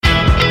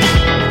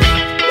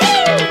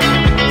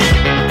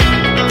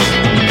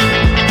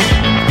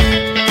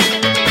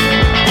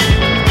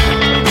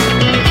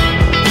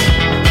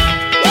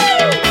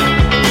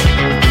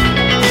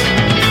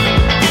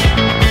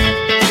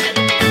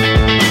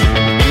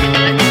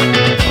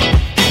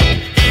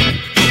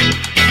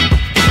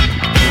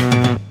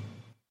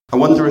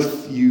wonder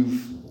if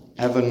you've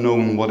ever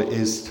known what it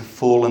is to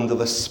fall under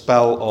the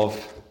spell of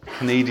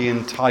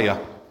Canadian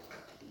Tire.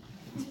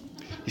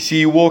 You see,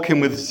 you walk in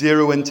with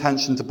zero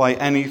intention to buy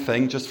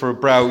anything, just for a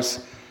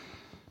browse,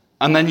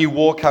 and then you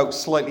walk out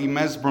slightly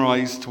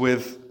mesmerized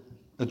with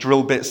a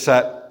drill bit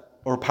set,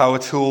 or a power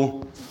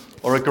tool,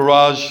 or a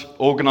garage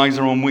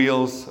organizer on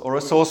wheels, or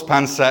a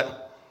saucepan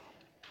set.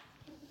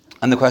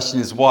 And the question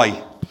is,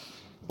 why?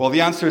 Well,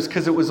 the answer is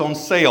because it was on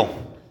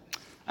sale.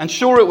 And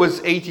sure, it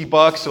was $80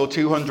 or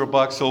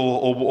 $200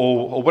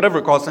 or whatever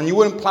it cost, and you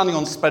weren't planning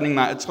on spending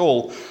that at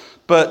all.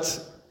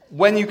 But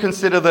when you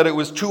consider that it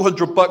was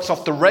 $200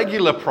 off the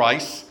regular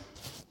price,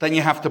 then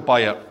you have to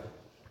buy it.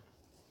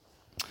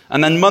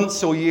 And then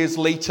months or years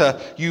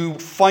later, you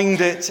find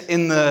it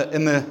in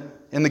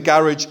the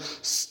garage,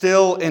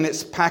 still in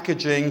its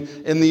packaging,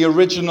 in the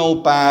original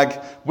bag,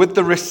 with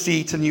the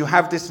receipt, and you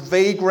have this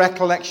vague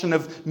recollection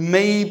of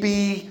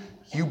maybe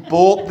you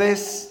bought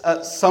this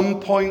at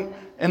some point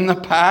in the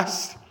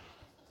past.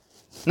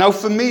 Now,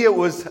 for me, it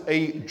was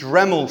a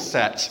Dremel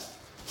set,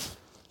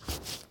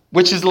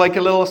 which is like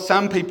a little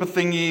sandpaper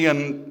thingy,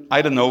 and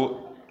I don't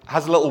know,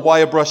 has a little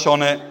wire brush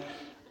on it.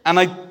 And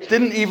I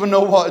didn't even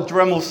know what a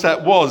Dremel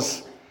set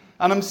was.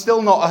 And I'm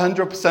still not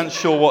 100%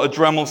 sure what a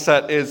Dremel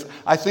set is.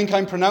 I think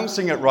I'm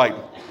pronouncing it right.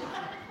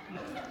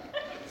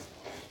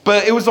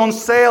 But it was on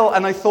sale,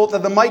 and I thought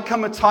that there might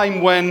come a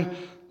time when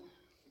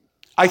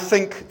I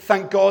think,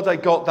 thank God I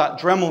got that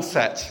Dremel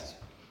set.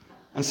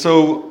 And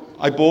so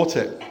I bought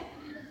it.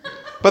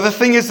 But the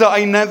thing is that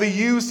I never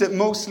used it,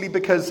 mostly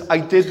because I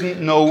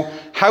didn't know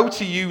how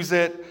to use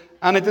it,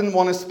 and I didn't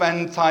want to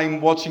spend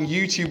time watching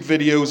YouTube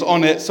videos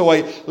on it, so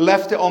I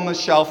left it on the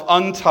shelf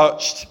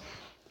untouched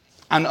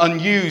and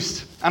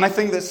unused. And I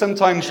think that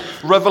sometimes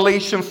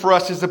Revelation for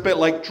us is a bit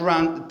like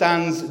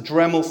Dan's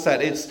Dremel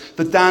set. It's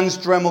the Dan's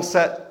Dremel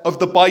set of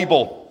the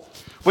Bible.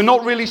 We're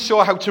not really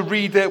sure how to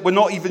read it. We're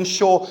not even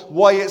sure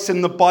why it's in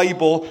the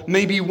Bible.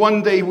 Maybe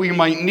one day we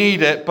might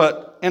need it,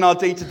 but in our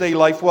day-to-day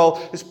life,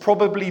 well, it's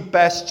probably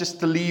best just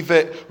to leave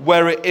it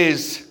where it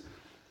is.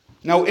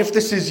 Now, if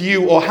this is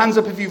you, or hands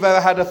up if you've ever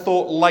had a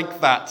thought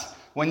like that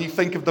when you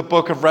think of the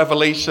book of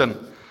Revelation.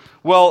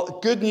 Well,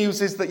 good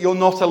news is that you're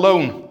not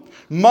alone.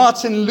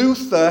 Martin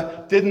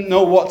Luther didn't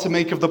know what to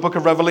make of the book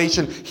of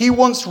Revelation. He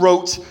once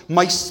wrote,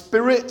 "My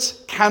spirit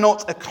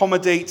cannot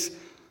accommodate..."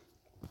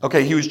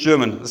 Okay, he was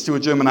German. Let's do a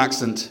German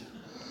accent.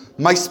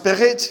 "My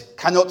spirit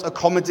cannot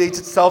accommodate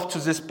itself to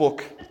this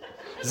book.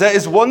 There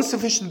is one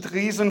sufficient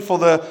reason for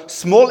the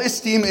small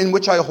esteem in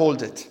which I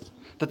hold it.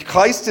 That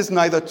Christ is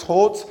neither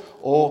taught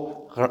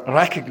or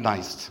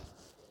recognized."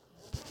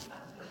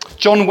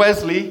 John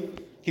Wesley,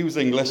 he was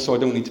English, so I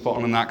don't need to put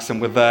on an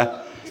accent with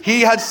there.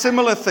 He had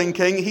similar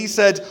thinking. He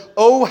said,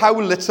 "Oh, how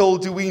little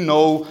do we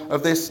know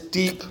of this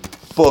deep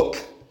book.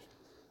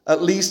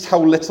 At least how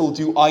little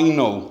do I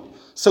know."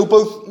 So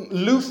both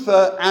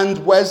Luther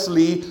and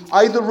Wesley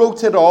either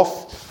wrote it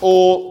off,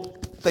 or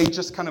they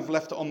just kind of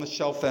left it on the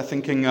shelf there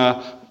thinking,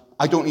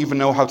 I don't even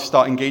know how to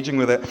start engaging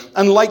with it.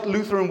 And like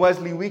Luther and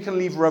Wesley, we can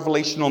leave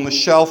Revelation on the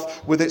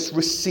shelf with its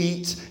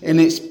receipt in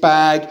its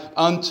bag,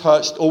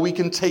 untouched, or we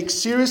can take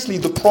seriously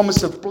the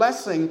promise of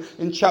blessing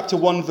in chapter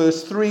 1,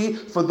 verse 3,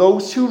 for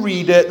those who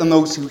read it and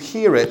those who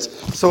hear it.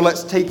 So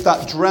let's take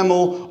that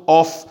Dremel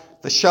off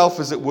the shelf,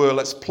 as it were.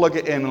 Let's plug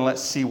it in and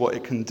let's see what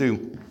it can do.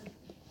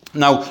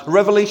 Now,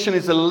 Revelation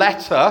is a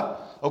letter,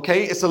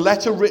 okay? It's a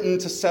letter written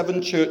to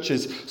 7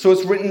 churches. So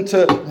it's written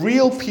to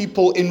real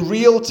people in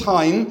real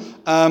time,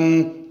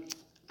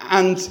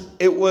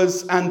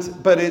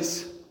 but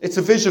it's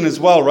a vision as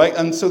well, right?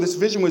 And so this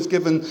vision was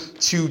given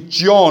to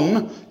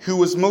John, who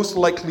was most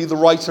likely the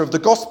writer of the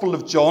Gospel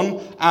of John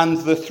and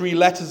the 3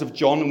 letters of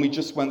John, and we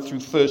just went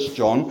through 1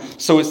 John.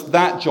 So it's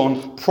that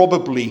John,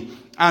 probably.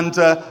 And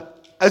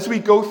as we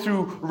go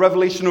through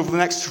Revelation over the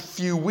next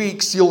few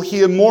weeks, you'll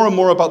hear more and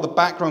more about the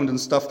background and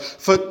stuff.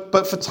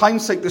 But for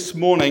time's sake this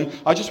morning,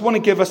 I just want to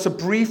give us a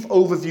brief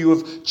overview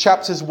of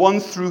chapters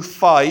 1 through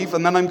 5,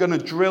 and then I'm going to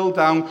drill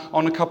down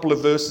on a couple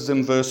of verses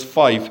in verse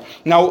 5.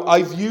 Now,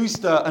 I've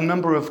used a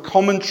number of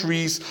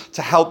commentaries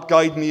to help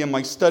guide me in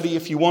my study.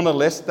 If you want a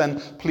list,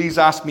 then please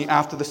ask me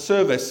after the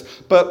service.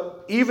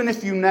 But even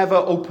if you never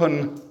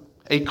open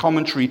a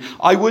commentary,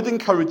 I would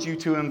encourage you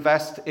to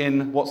invest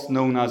in what's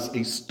known as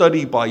a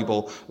study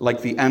Bible,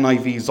 like the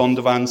NIV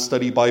Zondervan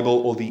Study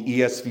Bible or the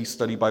ESV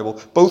Study Bible.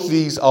 Both of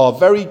these are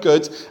very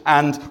good,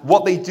 and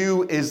what they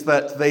do is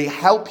that they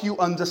help you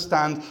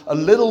understand a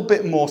little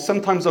bit more,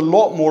 sometimes a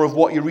lot more of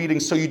what you're reading,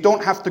 so you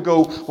don't have to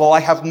go, well, I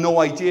have no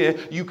idea.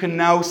 You can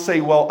now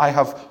say, well, I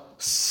have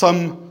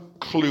some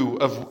clue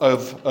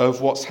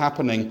of what's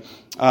happening,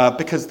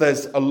 because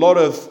there's a lot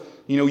of,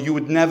 you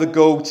would never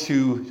go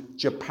to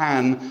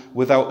Japan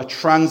without a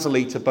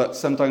translator, but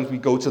sometimes we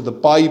go to the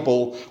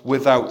Bible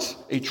without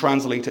a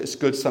translator. It's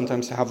good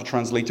sometimes to have a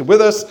translator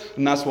with us,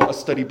 and that's what a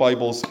study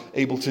Bible's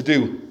able to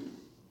do.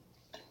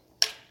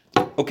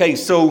 Okay,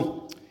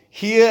 so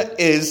Here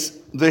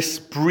is this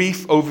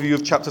brief overview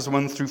of chapters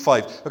 1 through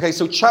 5. Okay,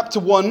 so chapter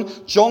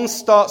 1, John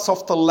starts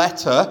off the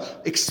letter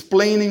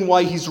explaining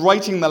why he's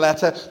writing the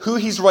letter, who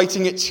he's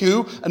writing it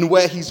to, and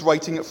where he's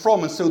writing it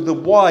from. And so the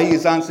why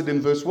is answered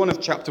in verse 1 of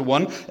chapter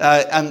 1,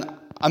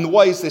 and the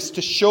why is this: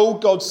 to show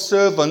God's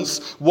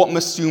servants what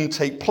must soon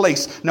take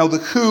place. Now the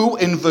who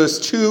in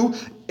verse 2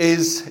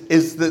 is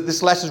that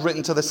this letter is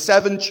written to the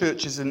 7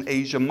 churches in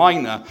Asia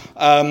Minor.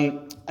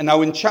 And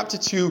now in chapter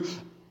 2,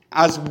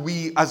 as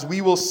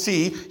we will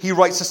see, he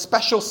writes a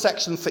special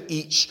section for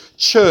each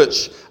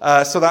church.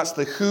 So that's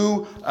the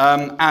who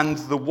and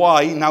the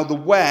why. Now the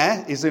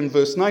where is in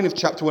verse 9 of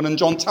chapter 1. And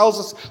John tells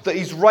us that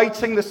he's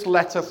writing this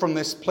letter from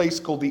this place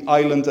called the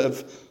island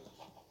of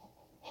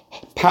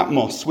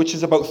Patmos, which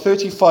is about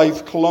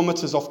 35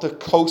 kilometers off the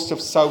coast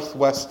of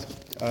southwest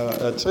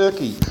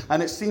Turkey.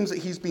 And it seems that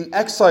he's been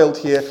exiled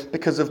here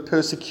because of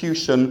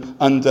persecution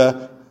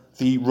under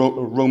the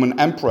Roman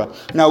emperor.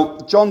 Now,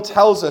 John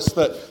tells us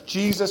that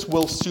Jesus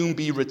will soon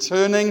be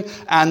returning,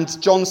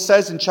 and John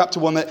says in chapter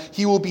 1 that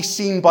he will be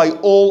seen by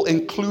all,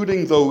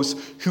 including those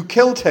who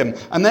killed him.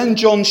 And then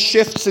John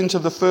shifts into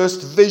the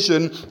first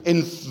vision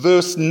in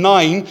verse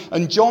 9,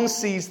 and John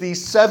sees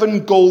these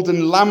 7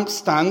 golden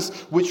lampstands,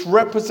 which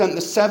represent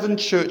the 7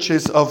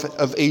 churches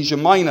of Asia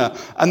Minor.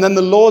 And then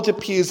the Lord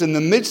appears in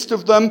the midst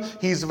of them.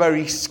 He's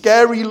very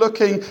scary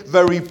looking,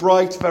 very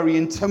bright, very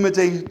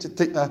intimidating,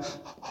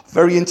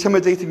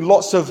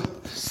 lots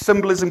of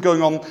symbolism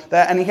going on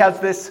there, and he has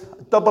this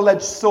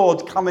double-edged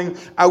sword coming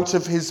out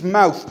of his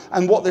mouth.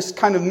 And what this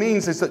kind of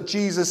means is that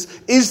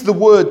Jesus is the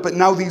Word, but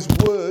now these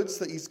words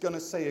that he's going to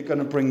say are going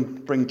to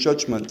bring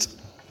judgment.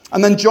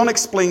 And then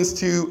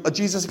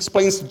Jesus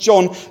explains to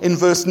John in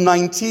verse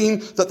 19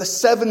 that the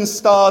 7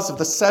 stars of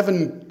the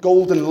 7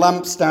 golden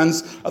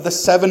lampstands are the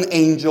 7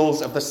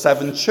 angels of the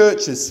 7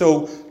 churches.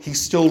 So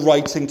he's still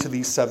writing to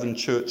these 7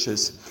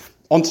 churches.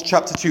 On to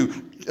chapter 2.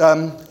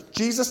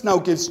 Jesus now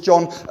gives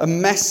John a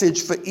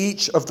message for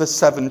each of the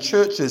 7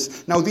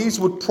 churches. Now, these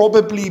would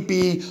probably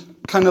be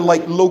kind of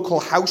like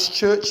local house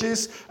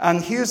churches.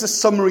 And here's a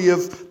summary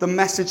of the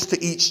message to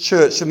each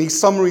church. And these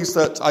summaries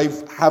that I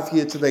have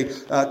here today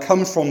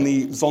come from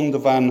the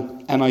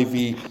Zondervan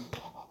NIV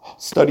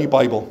Study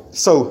Bible.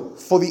 So,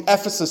 for the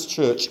Ephesus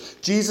church,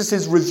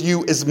 Jesus'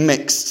 review is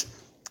mixed.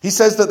 He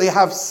says that they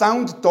have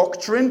sound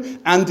doctrine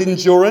and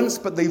endurance,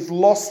 but they've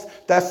lost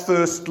their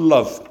first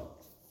love.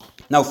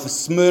 Now, for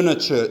Smyrna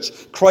Church,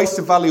 Christ's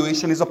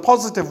evaluation is a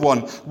positive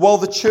one. While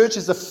the church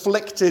is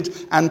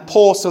afflicted and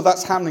poor, so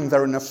that's happening.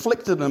 They're an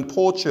afflicted and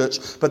poor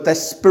church, but they're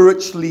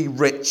spiritually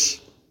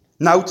rich.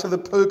 Now to the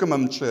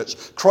Pergamum church.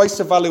 Christ's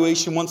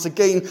evaluation, once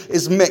again,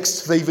 is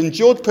mixed. They've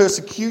endured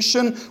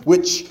persecution,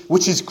 which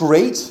is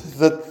great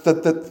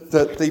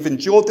that they've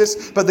endured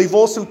this, but they've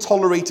also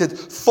tolerated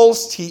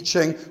false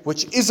teaching,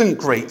 which isn't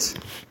great.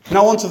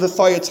 Now on to the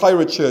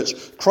Thyatira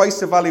church.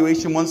 Christ's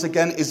evaluation, once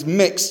again, is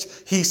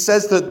mixed. He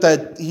says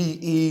that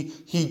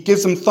he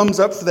gives them thumbs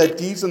up for their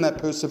deeds and their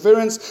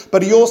perseverance,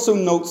 but he also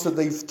notes that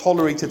they've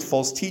tolerated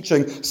false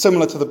teaching,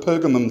 similar to the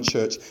Pergamum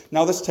church.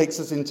 Now this takes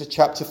us into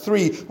chapter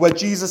 3, where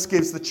Jesus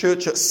gives the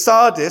church at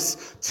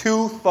Sardis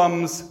 2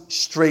 thumbs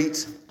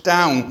straight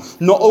down.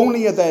 Not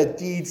only are their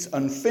deeds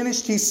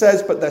unfinished, he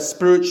says, but they're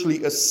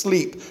spiritually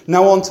asleep.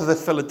 Now on to the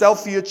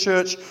Philadelphia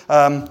church,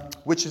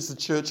 which is the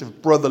church of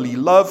brotherly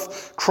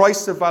love.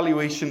 Christ's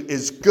evaluation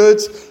is good.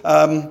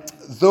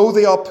 Though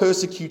they are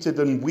persecuted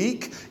and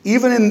weak,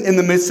 even in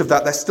the midst of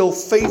that, they're still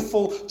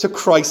faithful to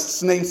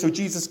Christ's name. So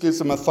Jesus gives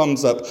them a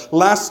thumbs up.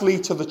 Lastly,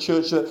 to the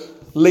church at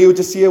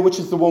Laodicea, which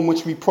is the one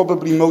which we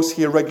probably most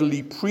hear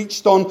regularly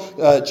preached on,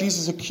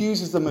 Jesus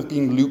accuses them of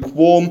being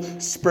lukewarm,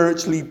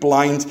 spiritually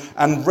blind,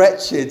 and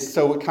wretched.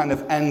 So it kind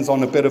of ends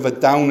on a bit of a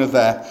downer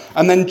there.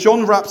 And then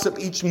John wraps up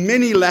each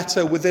mini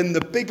letter within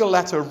the bigger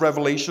letter of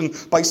Revelation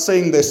by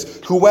saying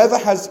this: whoever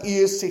has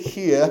ears to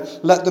hear,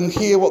 let them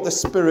hear what the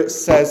Spirit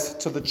says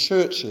to the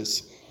churches.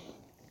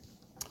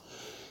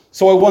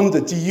 So I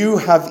wonder, do you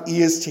have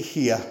ears to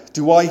hear?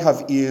 Do I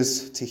have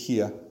ears to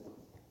hear?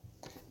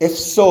 If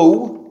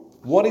so,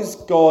 what is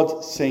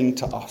God saying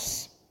to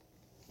us?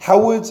 How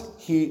would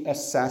he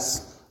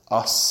assess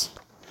us?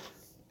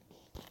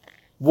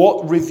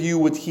 What review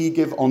would he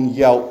give on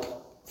Yelp,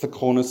 the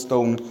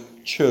Cornerstone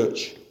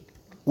Church?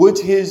 Would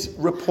his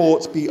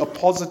report be a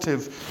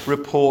positive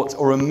report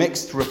or a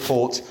mixed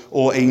report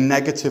or a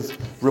negative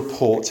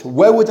report?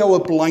 Where would our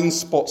blind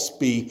spots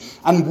be?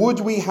 And would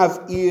we have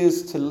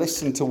ears to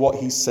listen to what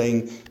he's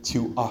saying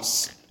to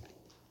us?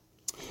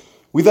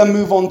 We then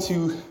move on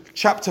to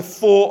Chapter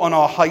 4 on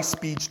our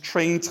high-speed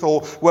train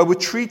tour, where we're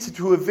treated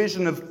to a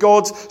vision of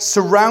God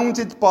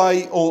surrounded by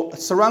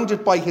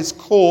his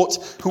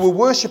court who are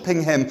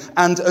worshipping him.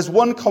 And as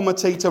one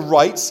commentator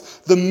writes,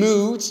 the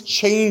mood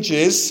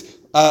changes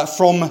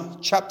from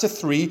chapter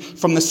 3,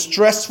 from the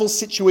stressful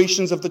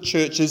situations of the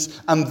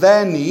churches and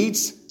their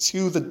needs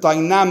to the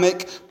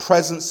dynamic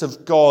presence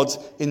of God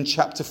in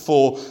chapter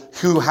 4,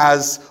 who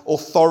has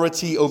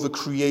authority over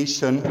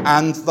creation,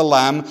 and the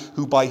Lamb,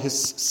 who by his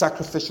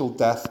sacrificial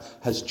death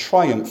has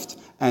triumphed.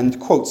 End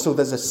quote. So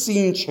there's a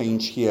scene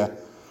change here.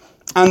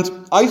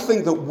 And I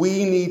think that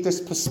we need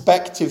this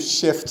perspective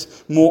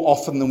shift more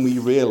often than we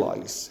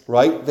realize,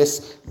 right?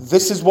 This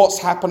is what's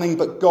happening,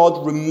 but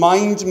God,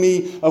 remind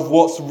me of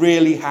what's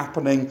really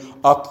happening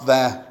up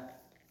there.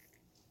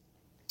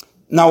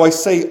 Now, I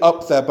say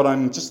up there, but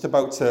I'm just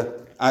about to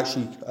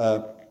actually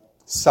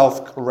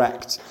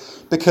self-correct,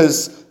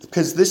 because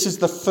this is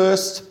the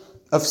first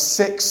of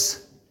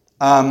 6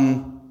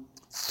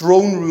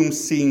 throne room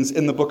scenes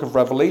in the book of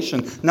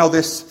Revelation. Now,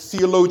 this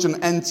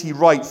theologian N.T.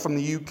 Wright from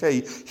the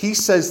UK, he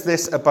says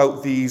this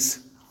about these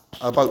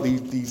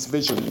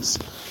visions.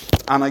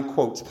 And I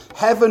quote,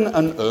 "Heaven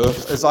and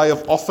earth, as I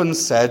have often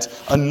said,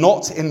 are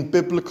not in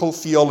biblical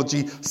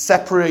theology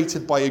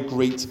separated by a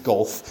great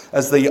gulf,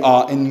 as they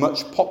are in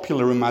much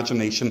popular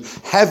imagination.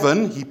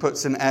 Heaven," he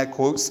puts in air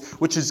quotes,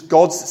 "which is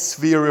God's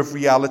sphere of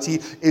reality,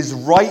 is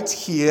right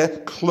here,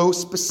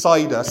 close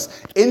beside us,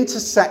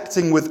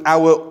 intersecting with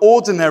our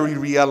ordinary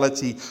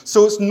reality.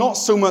 So it's not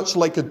so much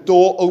like a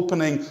door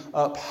opening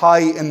up high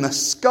in the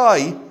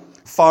sky,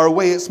 far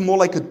away. It's more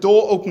like a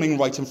door opening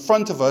right in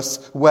front of us,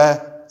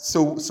 where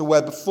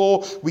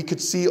before we could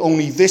see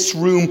only this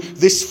room,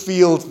 this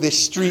field, this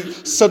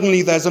street,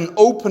 suddenly there's an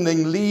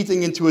opening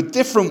leading into a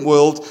different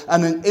world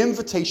and an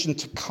invitation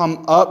to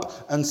come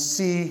up and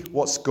see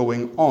what's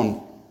going on."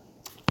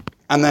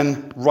 And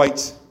then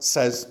Wright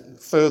says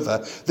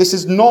further, "This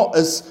is not,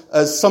 as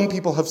some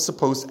people have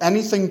supposed,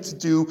 anything to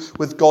do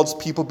with God's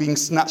people being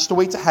snatched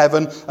away to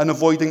heaven and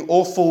avoiding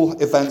awful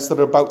events that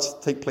are about to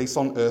take place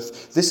on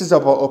earth. This is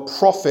about a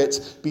prophet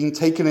being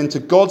taken into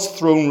God's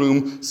throne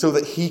room so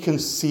that he can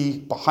see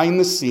behind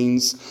the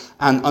scenes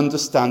and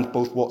understand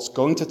both what's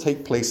going to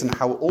take place and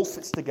how it all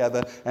fits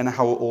together and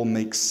how it all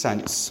makes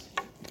sense."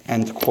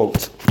 End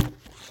quote.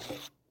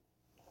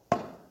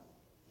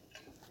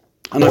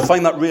 And I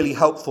find that really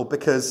helpful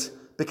because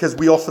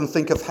we often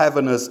think of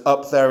heaven as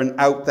up there and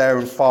out there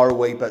and far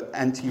away, but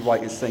N.T.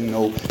 Wright is saying,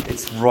 no,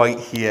 it's right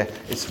here.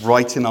 It's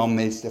right in our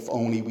midst, if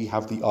only we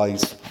have the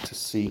eyes to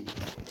see.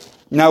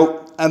 Now,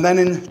 and then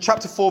in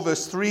chapter 4,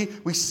 verse 3,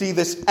 we see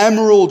this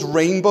emerald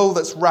rainbow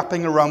that's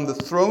wrapping around the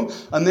throne.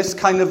 And this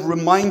kind of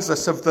reminds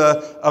us of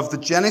the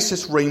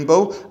Genesis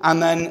rainbow.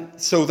 And then,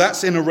 so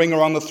that's in a ring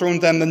around the throne.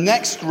 Then the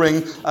next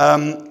ring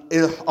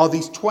are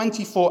these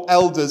 24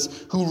 elders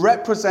who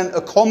represent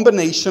a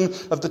combination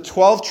of the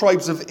 12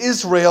 tribes of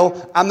Israel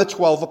and the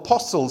 12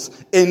 apostles.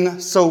 In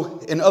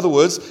other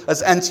words,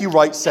 as N.T.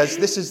 Wright says,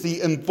 this is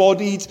the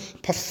embodied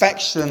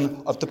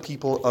perfection of the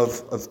people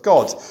of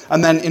God.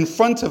 And then in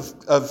front of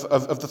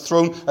the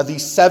throne are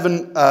these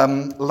 7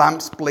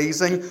 lamps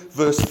blazing.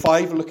 Verse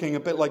 5 looking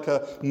a bit like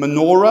a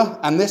menorah.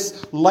 And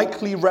this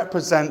likely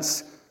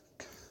represents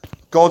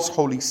God's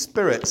Holy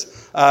Spirit.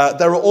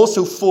 There are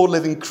also 4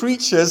 living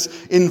creatures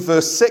in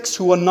verse 6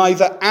 who are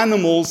neither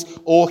animals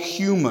or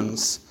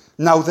humans.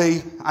 Now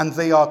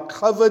they are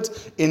covered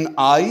in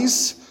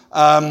eyes,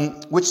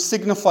 which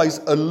signifies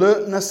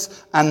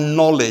alertness and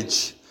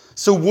knowledge.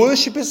 So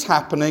worship is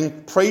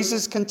happening, praise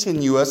is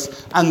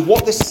continuous, and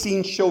what this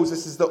scene shows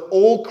us is that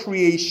all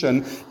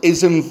creation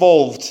is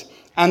involved.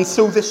 And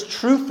so this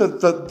truth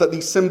that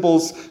these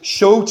symbols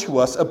show to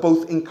us are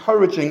both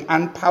encouraging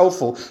and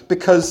powerful,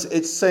 because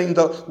it's saying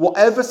that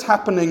whatever's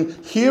happening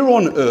here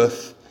on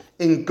earth,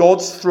 in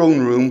God's throne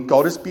room,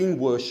 God is being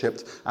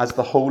worshipped as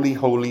the holy,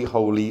 holy,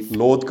 holy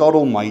Lord God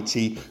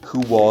Almighty,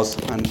 who was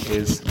and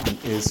is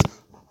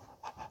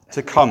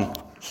to come.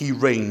 He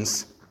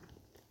reigns.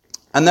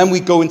 And then we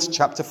go into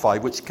chapter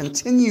 5, which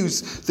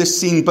continues this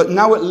scene, but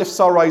now it lifts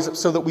our eyes up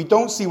so that we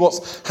don't see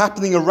what's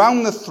happening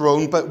around the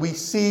throne, but we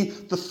see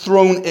the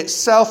throne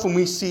itself, and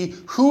we see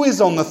who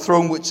is on the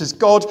throne, which is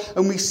God,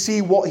 and we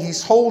see what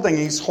he's holding.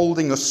 He's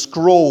holding a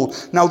scroll.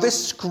 Now,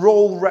 this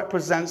scroll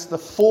represents the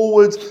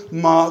forward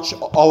march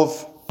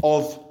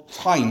of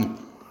time,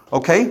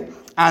 okay?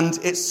 And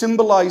this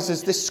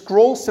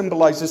scroll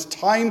symbolizes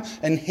time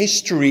and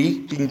history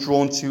being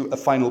drawn to a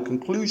final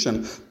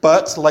conclusion.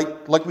 But,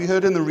 like we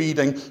heard in the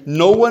reading,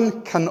 no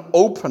one can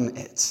open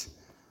it.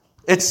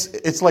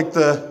 It's like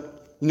the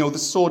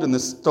sword and the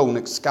stone,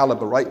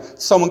 Excalibur, right?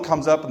 Someone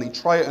comes up and they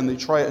try it and they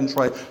try it and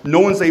try it. No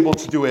one's able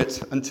to do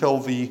it until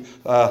the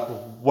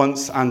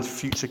once and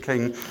future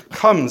king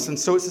comes. And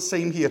so it's the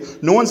same here.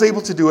 No one's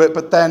able to do it,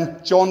 but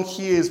then John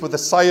hears with a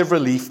sigh of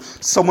relief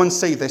someone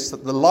say this,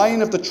 that the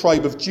Lion of the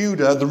tribe of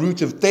Judah, the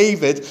root of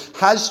David,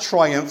 has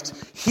triumphed.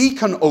 He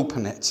can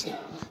open it.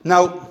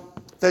 Now,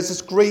 there's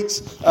this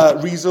great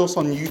resource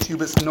on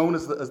YouTube. It's known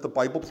as the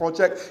Bible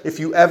Project.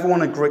 If you ever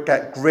want to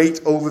get great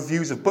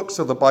overviews of books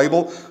of the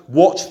Bible,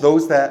 watch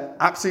those. They're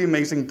absolutely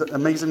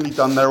amazingly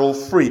done. They're all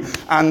free.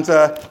 And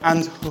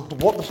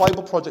what the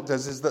Bible Project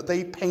does is that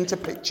they paint a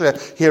picture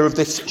here of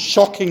this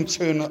shocking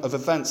turn of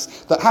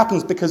events that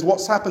happens, because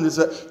what's happened is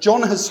that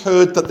John has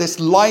heard that this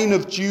Lion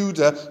of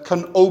Judah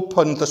can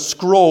open the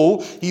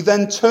scroll. He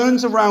then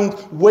turns around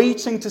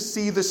waiting to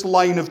see this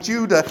Lion of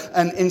Judah,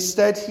 and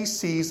instead he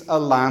sees a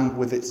lamb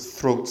with its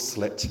throat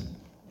slit,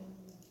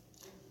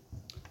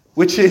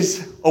 which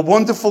is a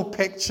wonderful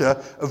picture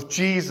of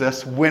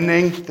Jesus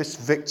winning this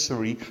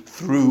victory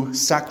through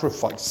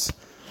sacrifice.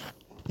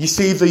 You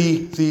see,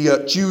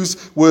 the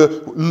Jews were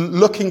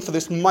looking for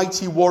this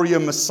mighty warrior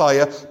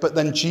Messiah, but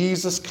then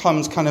Jesus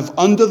comes kind of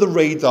under the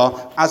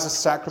radar as a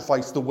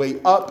sacrifice. The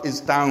way up is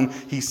down.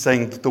 He's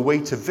saying that the way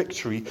to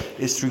victory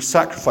is through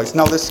sacrifice.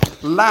 Now, this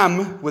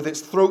lamb with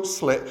its throat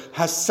slit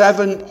has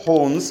 7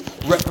 horns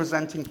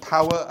representing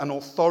power and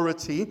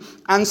authority,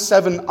 and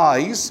 7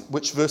 eyes,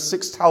 which verse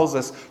 6 tells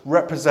us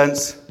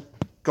represents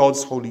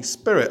God's Holy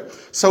Spirit.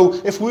 So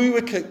if we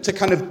were to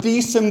kind of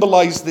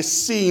de-symbolize this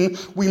scene,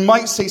 we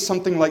might say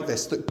something like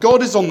this, that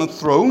God is on the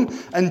throne,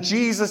 and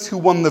Jesus, who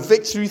won the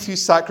victory through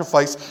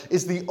sacrifice,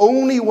 is the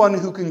only one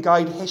who can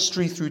guide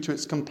history through to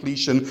its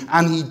completion,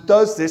 and he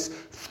does this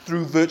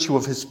through virtue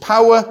of his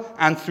power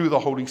and through the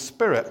Holy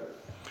Spirit.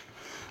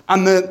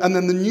 And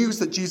then the news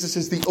that Jesus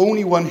is the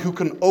only one who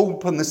can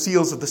open the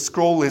seals of the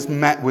scroll is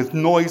met with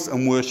noise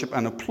and worship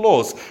and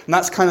applause. And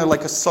that's kind of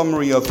like a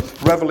summary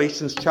of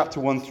Revelations chapter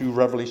 1 through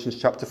Revelations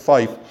chapter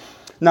 5.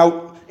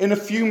 Now, in a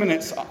few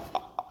minutes,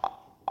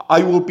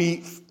 I will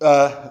be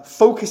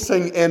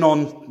focusing in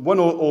on 1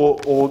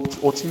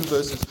 or 2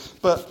 verses.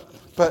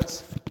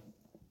 But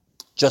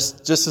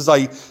just as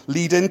I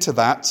lead into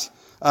that,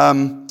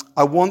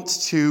 I want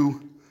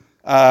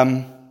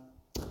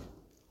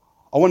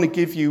to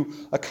give you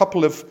a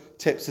couple of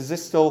tips. Is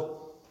this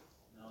still?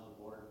 No, the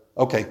board.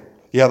 Okay.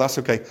 Yeah, that's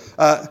okay.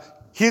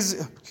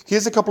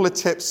 Here's a couple of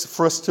tips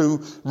for us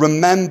to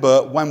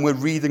remember when we're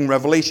reading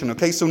Revelation.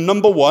 Okay, so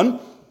number 1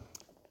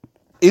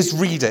 is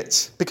read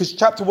it. Because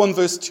chapter 1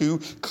 verse 2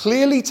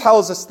 clearly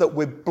tells us that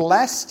we're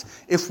blessed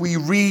if we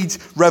read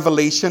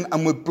Revelation,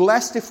 and we're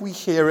blessed if we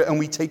hear it and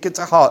we take it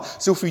to heart.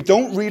 So if we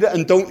don't read it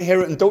and don't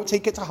hear it and don't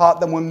take it to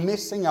heart, then we're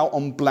missing out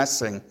on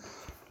blessing.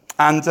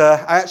 And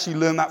I actually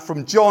learned that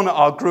from John at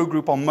our Grow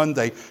Group on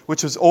Monday,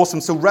 which was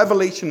awesome. So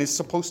Revelation is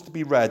supposed to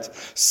be read.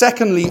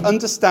 Secondly,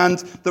 understand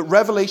that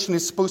Revelation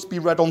is supposed to be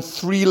read on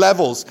 3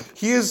 levels.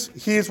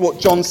 Here's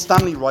what John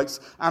Stanley writes,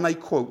 and I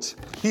quote.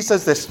 He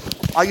says this: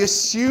 I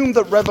assume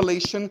that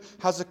Revelation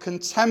has a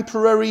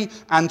contemporary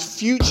and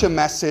future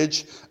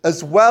message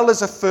as well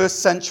as a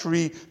first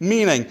century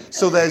meaning.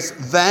 So there's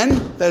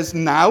then, there's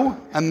now,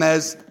 and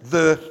there's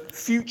the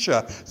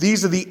future.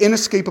 These are the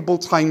inescapable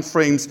time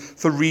frames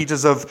for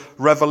readers of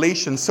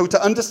Revelation. So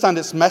to understand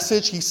its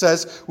message, he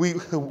says, we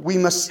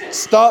must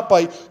start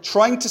by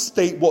trying to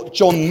state what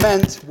John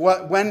meant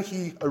when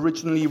he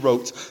originally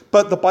wrote.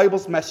 But the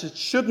Bible's message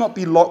should not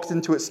be locked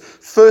into its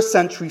first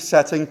century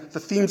setting. The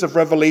themes of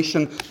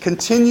Revelation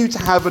continue to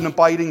have an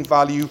abiding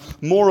value.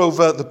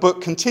 Moreover, the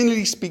book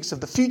continually speaks of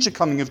the future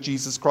coming of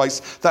Jesus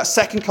Christ. That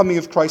second coming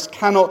of Christ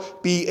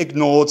cannot be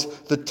ignored.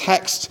 The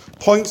text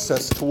points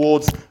us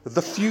towards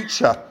the future.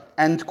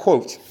 End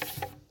quote.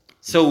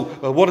 So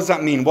what does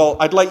that mean? Well,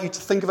 I'd like you to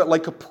think of it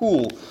like a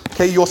pool.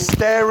 Okay, you're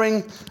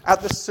staring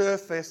at the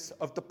surface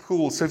of the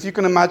pool. So if you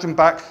can imagine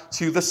back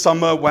to the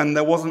summer when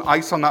there wasn't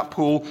ice on that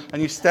pool,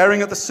 and you're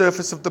staring at the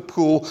surface of the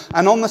pool,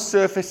 and on the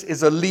surface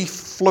is a leaf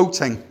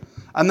floating.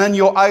 And then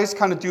your eyes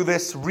kind of do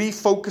this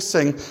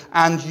refocusing,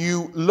 and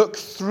you look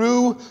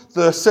through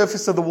the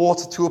surface of the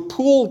water to a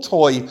pool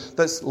toy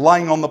that's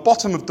lying on the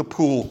bottom of the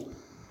pool.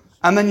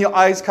 And then your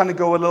eyes kind of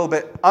go a little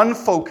bit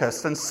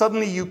unfocused, and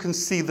suddenly you can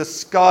see the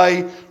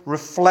sky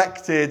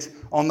reflected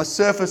on the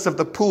surface of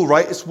the pool,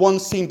 right? It's one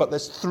scene, but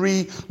there's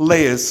 3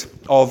 layers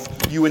of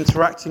you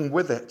interacting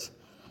with it.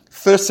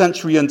 First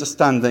century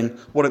understanding,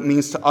 what it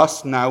means to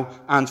us now,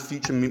 and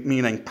future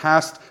meaning,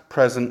 past,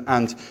 present,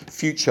 and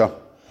future.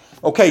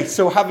 Okay,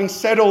 so having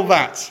said all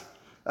that,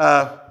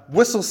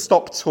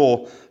 whistle-stop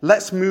tour.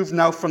 Let's move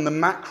now from the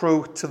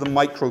macro to the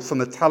micro, from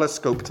the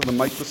telescope to the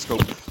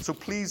microscope. So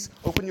please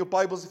open your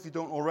Bibles, if you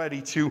don't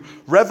already, to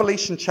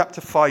Revelation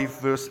chapter 5,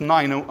 verse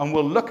 9. And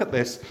we'll look at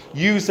this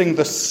using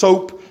the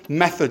SOAP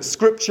method: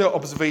 scripture,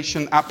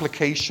 observation,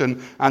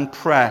 application, and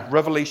prayer.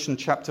 Revelation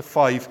chapter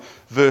 5,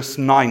 verse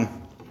 9.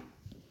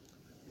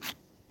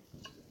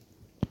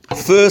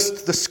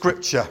 First, the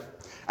scripture.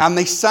 And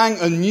they sang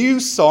a new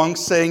song,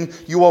 saying,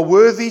 "You are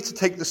worthy to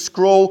take the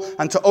scroll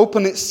and to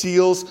open its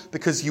seals,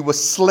 because you were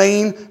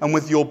slain, and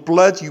with your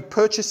blood you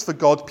purchased for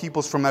God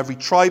peoples from every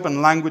tribe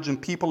and language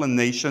and people and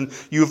nation.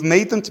 You have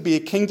made them to be a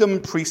kingdom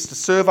and priests to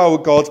serve our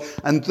God,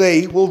 and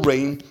they will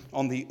reign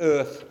on the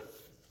earth."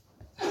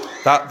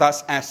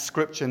 That's S,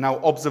 scripture. Now,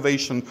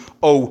 observation,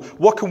 O.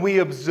 What can we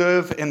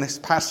observe in this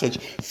passage?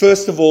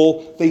 First of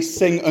all, they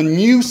sing a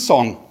new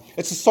song.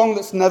 It's a song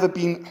that's never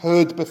been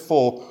heard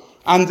before.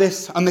 And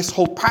this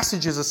whole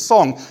passage is a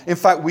song. In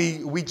fact,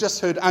 we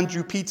just heard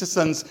Andrew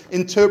Peterson's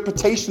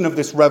interpretation of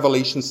this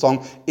Revelation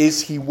song,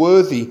 "Is He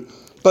Worthy?"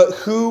 But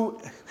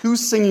who's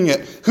singing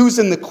it? Who's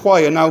in the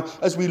choir? Now,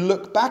 as we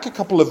look back a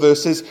couple of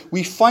verses,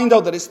 we find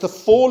out that it's the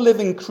 4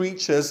 living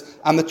creatures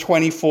and the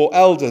 24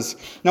 elders.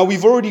 Now,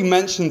 we've already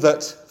mentioned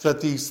that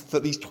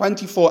these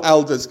 24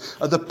 elders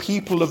are the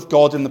people of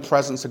God in the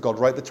presence of God,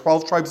 right? The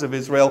 12 tribes of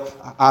Israel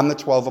and the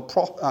 12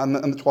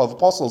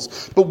 apostles.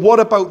 But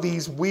what about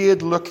these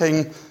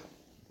weird-looking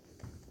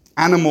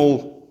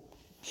animal,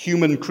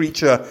 human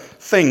creature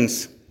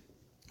things?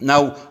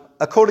 Now,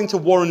 according to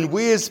Warren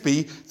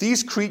Wiersbe,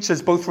 these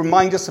creatures both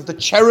remind us of the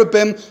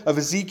cherubim of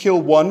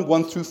Ezekiel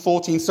 1 through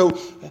 14. So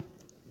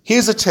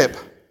here's a tip.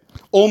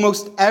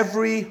 Almost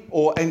every,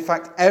 or in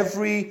fact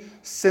every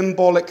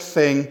symbolic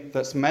thing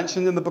that's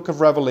mentioned in the book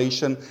of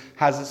Revelation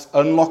has its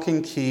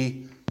unlocking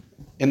key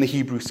in the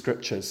Hebrew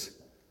scriptures.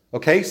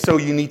 Okay, so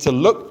you need to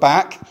look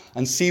back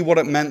and see what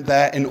it meant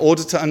there in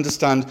order to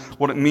understand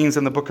what it means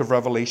in the book of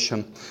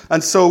Revelation.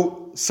 And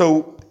so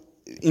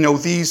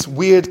these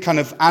weird kind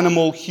of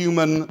animal,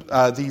 human,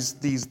 these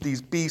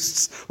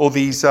beasts, or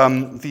these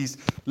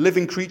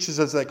living creatures,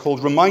 as they're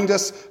called, remind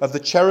us of the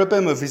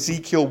cherubim of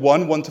Ezekiel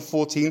 1 to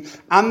 14,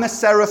 and the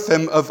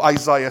seraphim of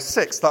Isaiah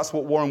 6. That's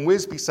what Warren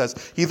Wiersbe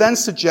says. He then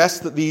suggests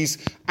that these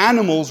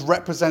animals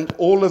represent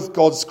all of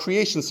God's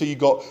creation. So you've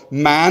got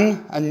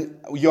man, and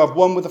you have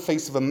one with the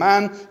face of a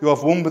man. You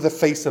have one with the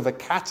face of a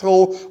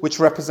cattle, which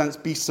represents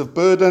beasts of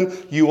burden.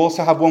 You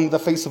also have one with the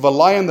face of a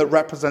lion that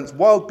represents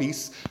wild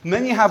beasts. And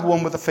then you have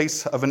one with the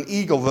face of an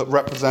eagle that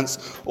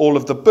represents all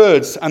of the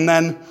birds. And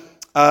then,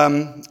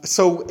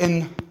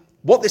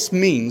 what this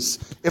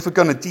means, if we're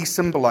going to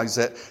de-symbolize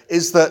it,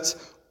 is that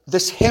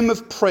this hymn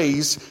of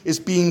praise is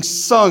being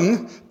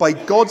sung by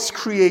God's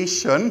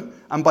creation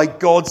and by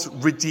God's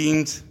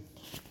redeemed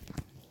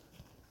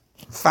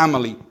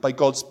family, by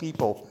God's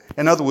people.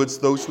 In other words,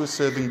 those who are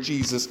serving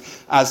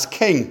Jesus as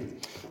king.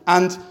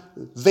 And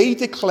they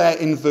declare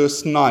in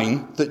verse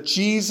 9 that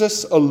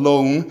Jesus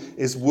alone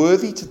is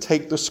worthy to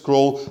take the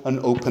scroll and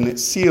open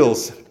its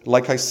seals.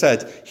 Like I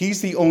said,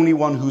 he's the only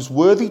one who's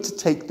worthy to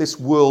take this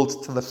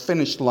world to the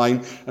finish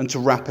line and to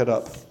wrap it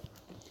up.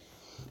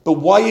 But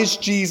why is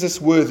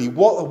Jesus worthy?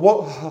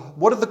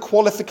 What are the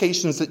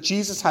qualifications that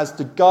Jesus has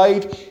to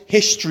guide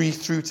history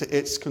through to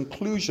its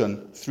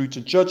conclusion, through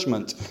to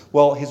judgment?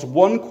 Well, his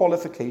one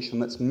qualification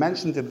that's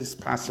mentioned in this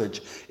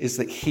passage is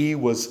that he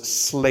was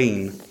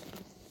slain.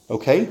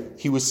 Okay?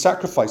 He was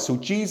sacrificed. So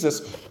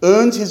Jesus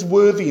earned his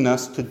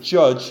worthiness to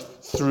judge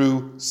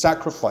through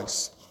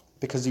sacrifice,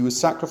 because he was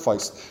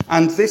sacrificed.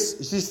 And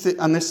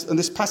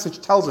this passage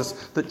tells us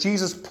that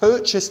Jesus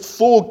purchased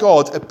for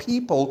God a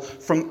people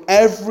from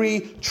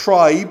every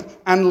tribe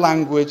and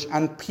language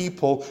and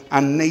people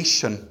and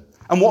nation.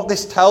 And what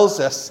this tells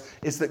us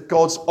is that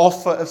God's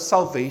offer of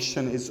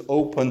salvation is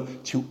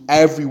open to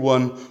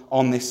everyone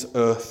on this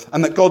earth.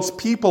 And that God's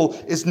people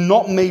is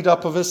not made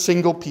up of a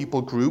single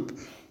people group,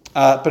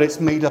 but it's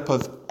made up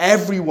of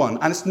everyone.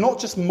 And it's not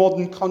just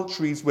modern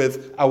countries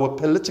with our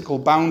political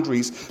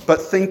boundaries,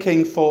 but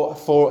thinking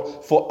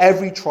for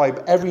every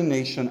tribe, every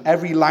nation,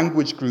 every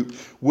language group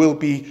will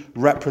be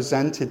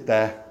represented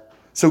there.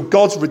 So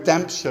God's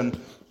redemption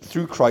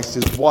through Christ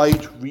is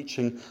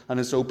wide-reaching and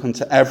is open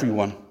to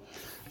everyone.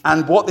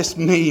 And what this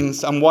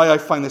means, and why I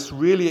find this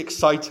really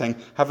exciting,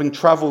 having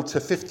traveled to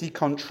 50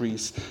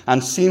 countries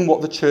and seen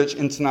what the Church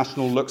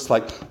International looks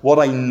like, what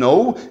I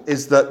know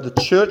is that the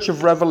Church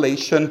of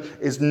Revelation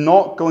is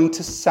not going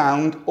to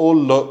sound or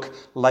look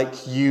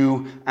like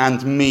you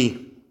and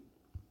me.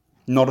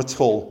 Not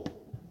at all.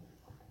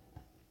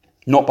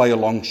 Not by a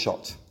long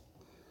shot.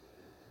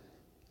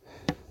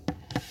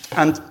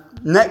 And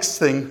next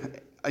thing,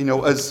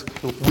 as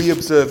we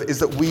observe, is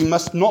that we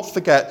must not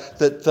forget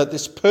that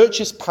this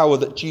purchase power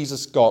that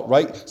Jesus got,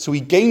 right? So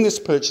he gained this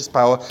purchase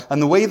power, and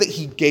the way that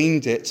he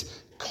gained it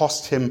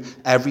cost him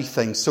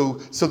everything. So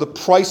the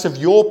price of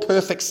your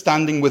perfect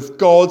standing with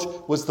God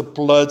was the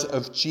blood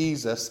of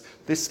Jesus,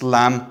 this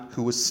lamb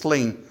who was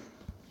slain.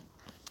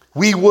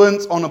 We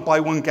weren't on a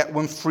buy one, get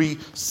one free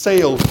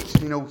sale.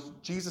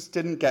 Jesus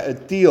didn't get a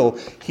deal.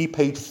 He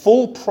paid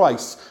full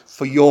price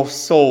for your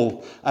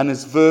soul. And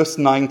as verse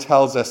 9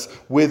 tells us,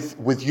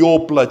 with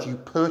your blood you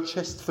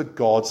purchased for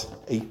God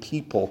a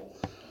people.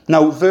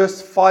 Now,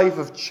 verse 5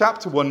 of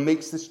chapter 1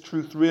 makes this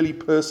truth really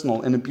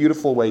personal in a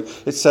beautiful way.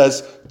 It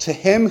says, "To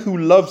him who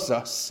loves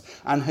us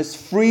and has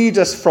freed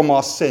us from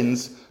our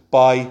sins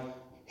by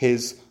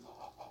his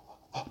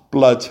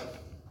blood."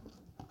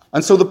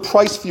 And so the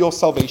price for your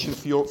salvation,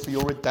 for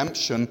your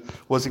redemption,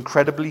 was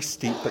incredibly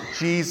steep, but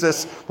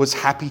Jesus was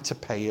happy to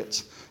pay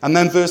it. And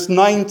then verse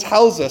 9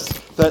 tells us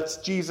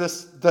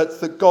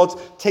that God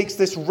takes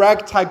this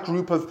ragtag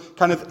group of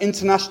kind of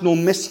international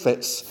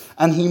misfits,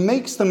 and he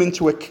makes them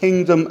into a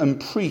kingdom and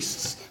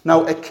priests.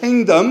 Now, a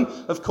kingdom,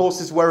 of course,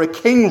 is where a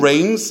king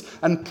reigns,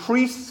 and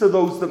priests are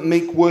those that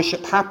make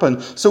worship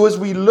happen. So as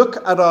we look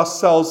at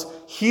ourselves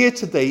here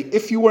today,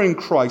 if you are in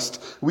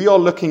Christ, we are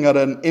looking at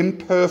an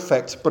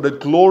imperfect but a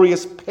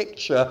glorious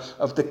picture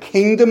of the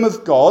kingdom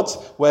of God,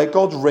 where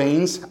God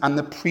reigns, and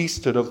the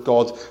priesthood of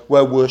God,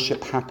 where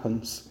worship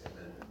happens.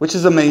 Which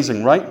is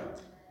amazing, right?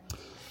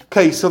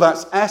 Okay, so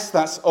that's S,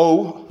 that's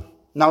O.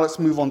 Now let's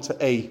move on to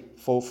A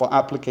for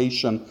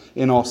application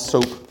in our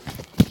SOAP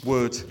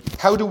word.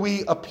 How do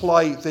we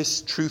apply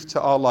this truth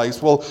to our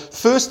lives? Well,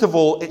 first of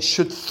all, it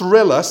should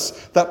thrill us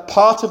that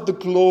part of the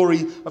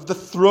glory of the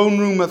throne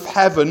room of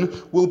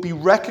heaven will be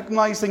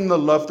recognizing the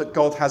love that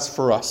God has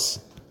for us.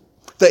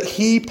 That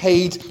he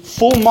paid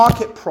full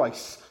market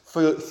price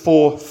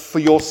for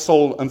your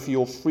soul and for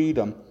your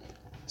freedom.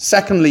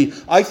 Secondly,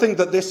 I think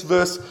that this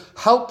verse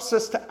helps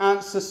us to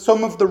answer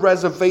some of the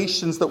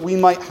reservations that we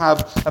might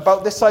have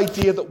about this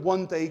idea that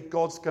one day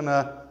God's going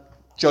to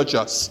judge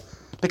us.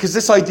 Because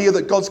this idea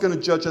that God's going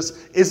to judge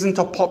us isn't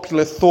a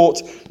popular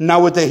thought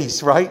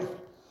nowadays, right?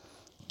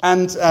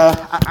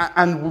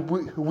 And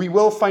we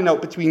will find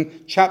out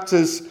between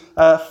chapters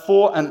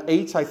 4 and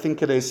 8, I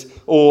think it is,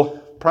 or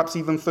perhaps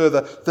even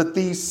further, that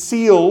these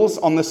seals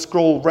on the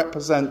scroll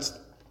represent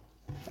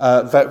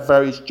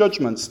various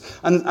judgments.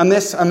 And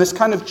this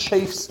kind of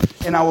chafes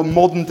in our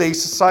modern day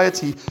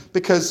society,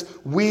 because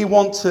we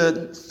want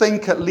to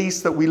think at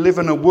least that we live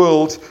in a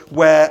world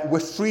where we're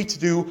free to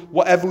do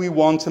whatever we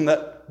want, and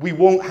that we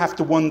won't have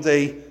to one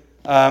day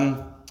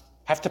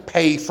have to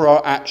pay for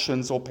our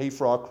actions or pay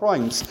for our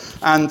crimes.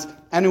 And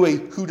anyway,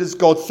 who does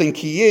God think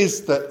he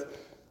is that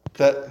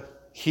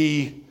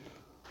he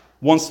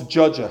wants to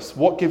judge us?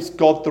 What gives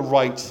God the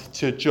right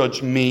to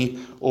judge me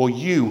or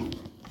you?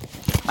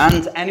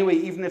 And anyway,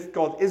 even if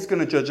God is going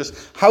to judge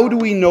us, how do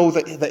we know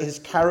that his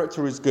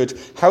character is good?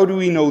 How do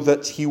we know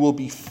that he will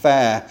be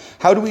fair?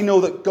 How do we know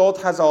that God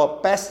has our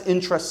best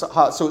interests at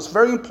heart? So it's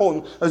very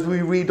important as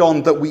we read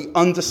on that we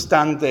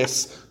understand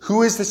this.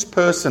 Who is this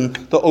person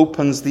that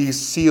opens these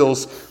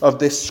seals of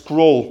this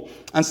scroll?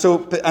 And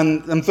so,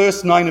 and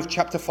verse 9 of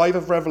chapter 5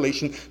 of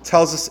Revelation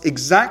tells us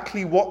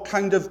exactly what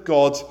kind of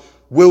God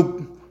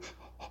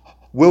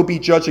will be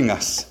judging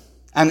us.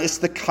 And it's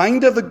the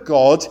kind of a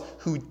God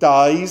who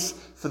dies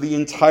for the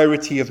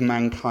entirety of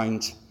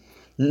mankind,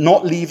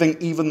 not leaving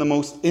even the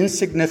most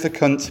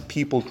insignificant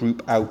people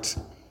group out.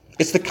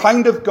 It's the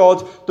kind of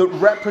God that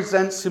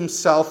represents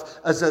himself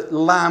as a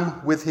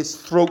lamb with his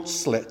throat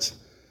slit.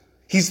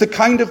 He's the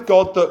kind of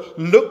God that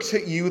looked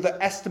at you, that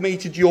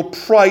estimated your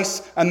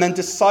price, and then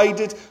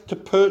decided to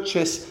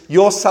purchase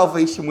your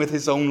salvation with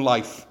his own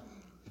life.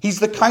 He's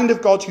the kind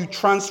of God who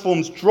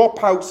transforms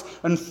dropouts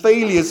and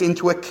failures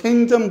into a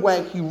kingdom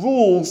where he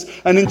rules,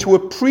 and into a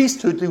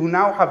priesthood who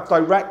now have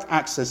direct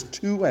access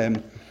to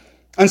him.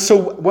 And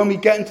so when we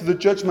get into the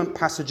judgment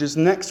passages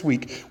next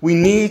week, we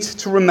need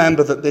to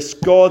remember that this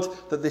God,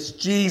 that this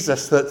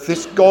Jesus, that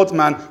this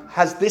God-man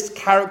has this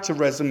character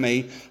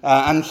resume,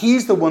 and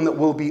he's the one that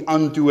will be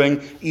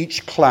undoing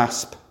each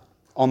clasp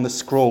on the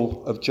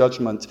scroll of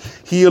judgment.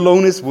 He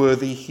alone is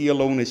worthy, he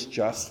alone is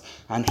just,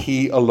 and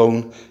he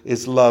alone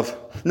is love.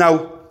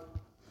 Now,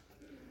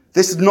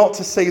 this is not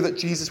to say that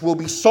Jesus will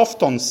be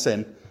soft on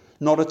sin,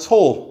 not at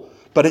all.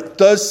 But it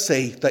does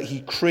say that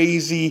he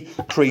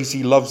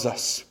crazy loves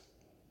us.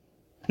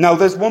 Now,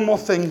 there's one more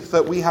thing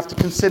that we have to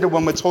consider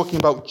when we're talking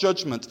about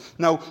judgment.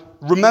 Now,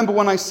 remember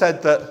when I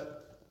said that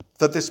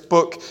this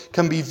book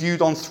can be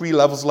viewed on 3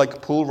 levels like a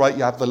pool, right?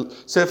 You have the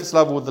surface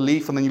level with the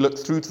leaf, and then you look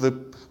through to the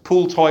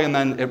pool toy, and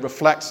then it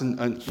reflects,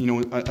 and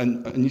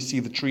you see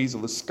the trees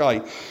or the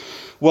sky.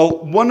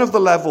 Well, one of the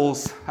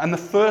levels, and the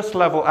first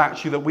level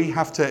actually that we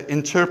have to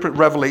interpret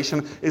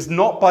Revelation, is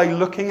not by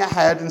looking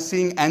ahead and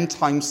seeing end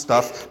time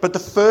stuff, but the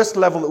first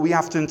level that we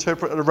have to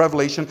interpret a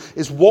Revelation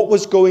is what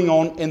was going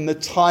on in the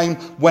time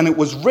when it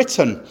was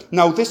written.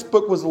 Now, this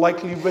book was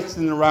likely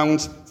written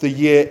around the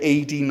year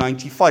AD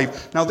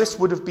 95. Now, this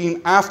would have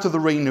been after the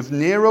reign of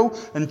Nero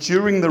and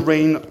during the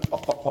reign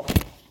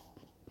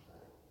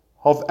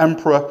of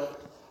Emperor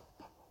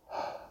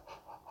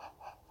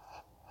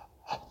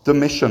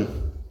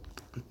Domitian.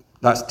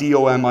 That's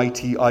Domitian.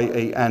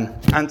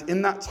 And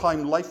in that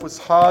time, life was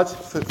hard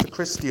for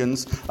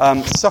Christians.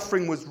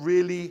 Suffering was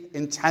really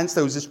intense.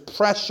 There was this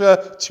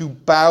pressure to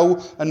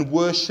bow and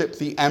worship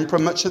the emperor,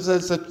 much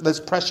as there's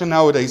pressure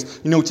nowadays,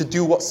 to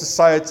do what's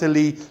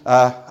societally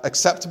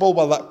acceptable.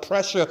 Well, that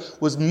pressure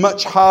was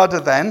much harder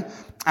then.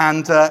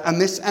 And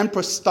this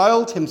emperor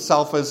styled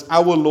himself as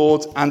our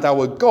Lord and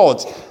our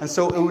God. And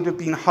so it would have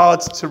been hard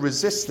to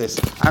resist this.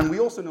 And we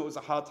also know it was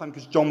a hard time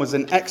because John was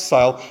in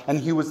exile and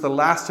he was the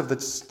last of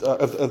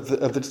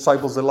the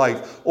disciples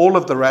alive. All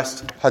of the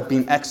rest had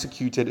been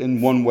executed in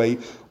one way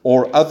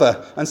or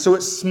other. And so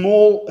it's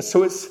small.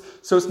 So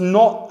it's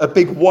not a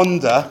big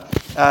wonder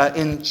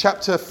in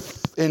chapter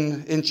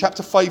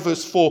 5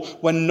 verse 4,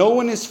 when no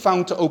one is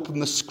found to open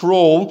the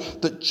scroll,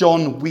 that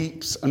John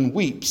weeps and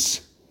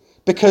weeps.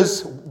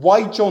 Because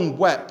why John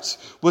wept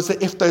was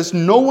that if there's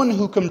no one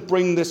who can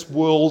bring this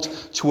world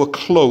to a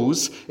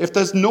close, if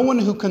there's no one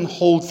who can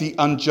hold the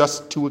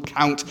unjust to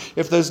account,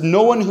 if there's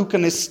no one who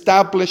can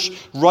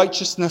establish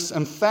righteousness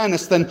and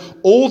fairness, then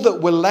all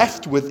that we're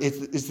left with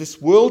is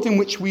this world in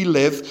which we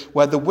live,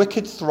 where the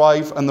wicked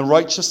thrive and the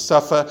righteous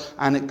suffer,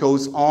 and it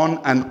goes on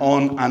and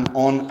on and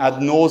on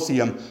ad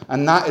nauseum.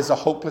 And that is a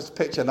hopeless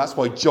picture. That's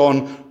why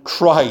John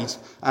cried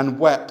and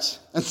wept.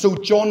 And so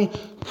John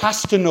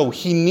has to know,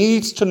 he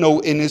needs to know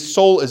in his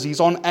soul as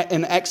he's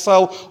in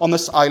exile on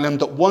this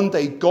island, that one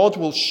day God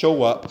will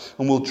show up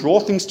and will draw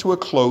things to a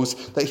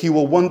close, that he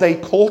will one day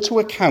call to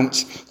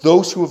account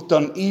those who have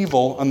done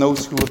evil and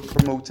those who have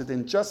promoted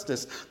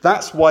injustice.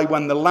 That's why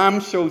when the Lamb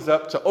shows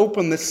up to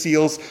open the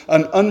seals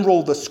and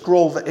unroll the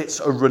scroll, that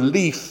it's a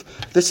relief.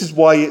 This is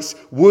why it's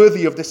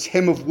worthy of this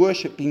hymn of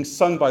worship being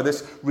sung by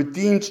this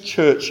redeemed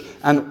church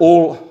and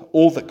all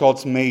that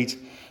God's made.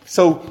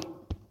 So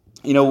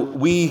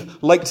We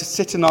like to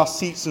sit in our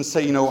seats and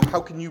say,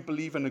 how can you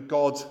believe in a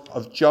God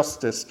of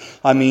justice?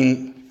 I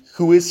mean,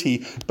 who is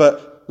he?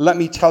 But let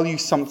me tell you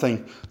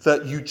something,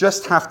 that you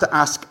just have to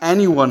ask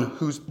anyone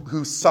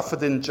who's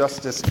suffered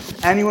injustice,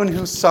 anyone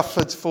who's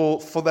suffered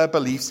for their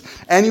beliefs,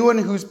 anyone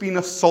who's been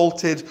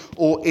assaulted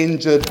or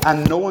injured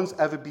and no one's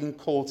ever been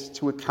called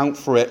to account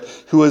for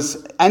it,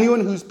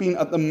 anyone who's been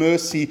at the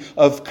mercy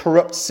of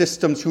corrupt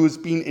systems, who has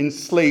been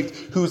enslaved,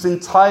 whose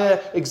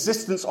entire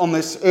existence on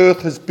this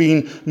earth has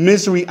been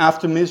misery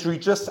after misery.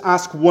 Just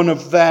ask one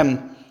of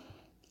them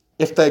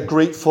if they're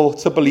grateful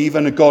to believe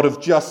in a God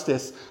of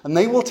justice, and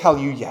they will tell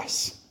you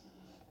yes.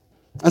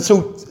 And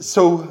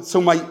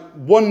so my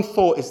one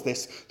thought is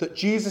this, that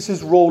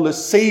Jesus' role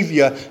as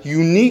Savior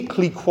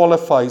uniquely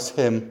qualifies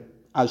him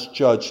as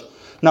judge.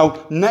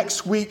 Now,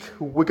 next week,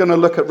 we're going to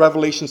look at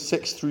Revelation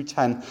 6 through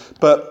 10,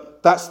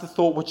 but that's the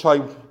thought which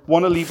I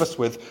want to leave us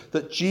with,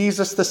 that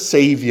Jesus the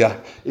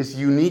Savior is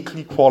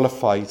uniquely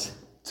qualified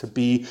to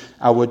be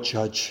our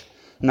judge.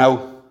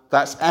 Now,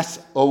 that's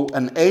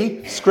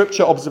S-O-N-A,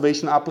 scripture,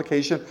 observation,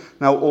 application.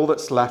 Now all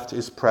that's left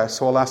is prayer.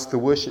 So I'll ask the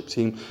worship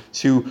team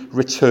to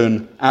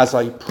return as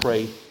I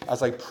pray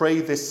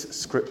this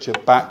scripture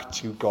back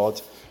to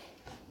God.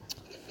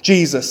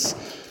 Jesus,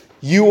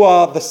 you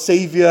are the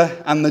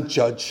Savior and the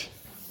judge.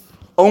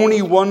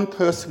 Only one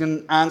person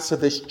can answer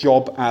this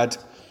job ad.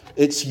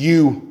 It's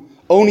you.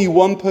 Only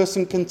one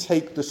person can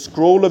take the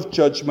scroll of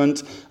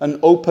judgment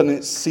and open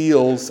its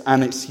seals,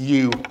 and it's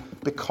you.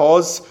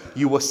 Because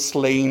you were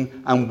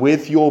slain, and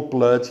with your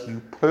blood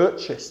you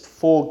purchased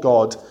for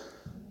God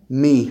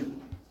me,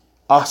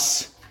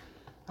 us.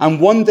 And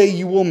one day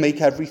you will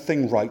make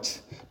everything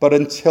right. But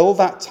until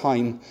that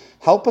time,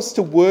 help us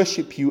to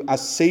worship you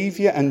as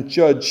Savior and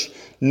Judge,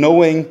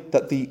 knowing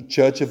that the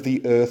Judge of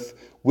the earth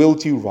will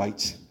do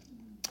right.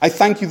 I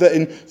thank you that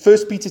in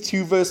 1 Peter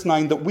 2 verse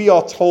 9, that we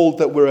are told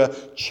that we're a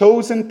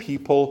chosen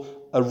people,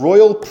 a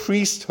royal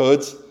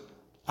priesthood,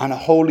 and a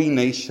holy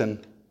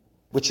nation.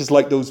 Which is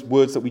like those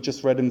words that we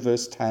just read in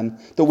verse 10,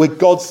 that we're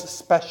God's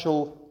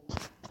special,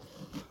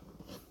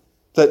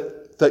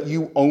 that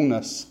you own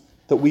us,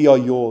 that we are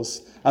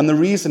yours. And the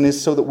reason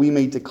is so that we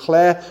may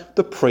declare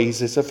the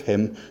praises of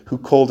him who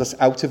called us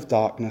out of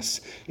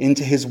darkness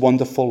into his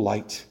wonderful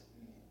light.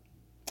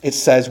 It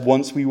says,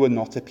 once we were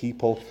not a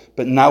people,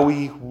 but now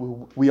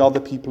we are the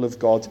people of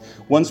God.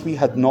 Once we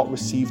had not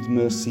received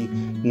mercy,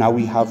 now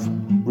we have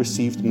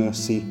received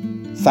mercy.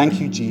 Thank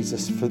you,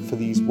 Jesus, for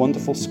these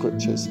wonderful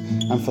scriptures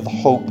and for the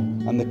hope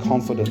and the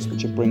confidence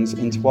which it brings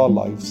into our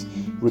lives,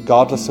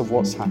 regardless of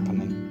what's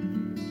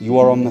happening. You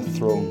are on the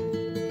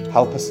throne.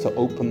 Help us to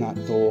open that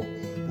door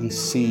and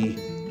see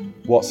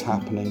what's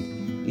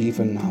happening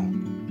even now.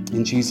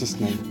 In Jesus'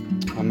 name,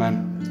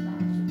 amen.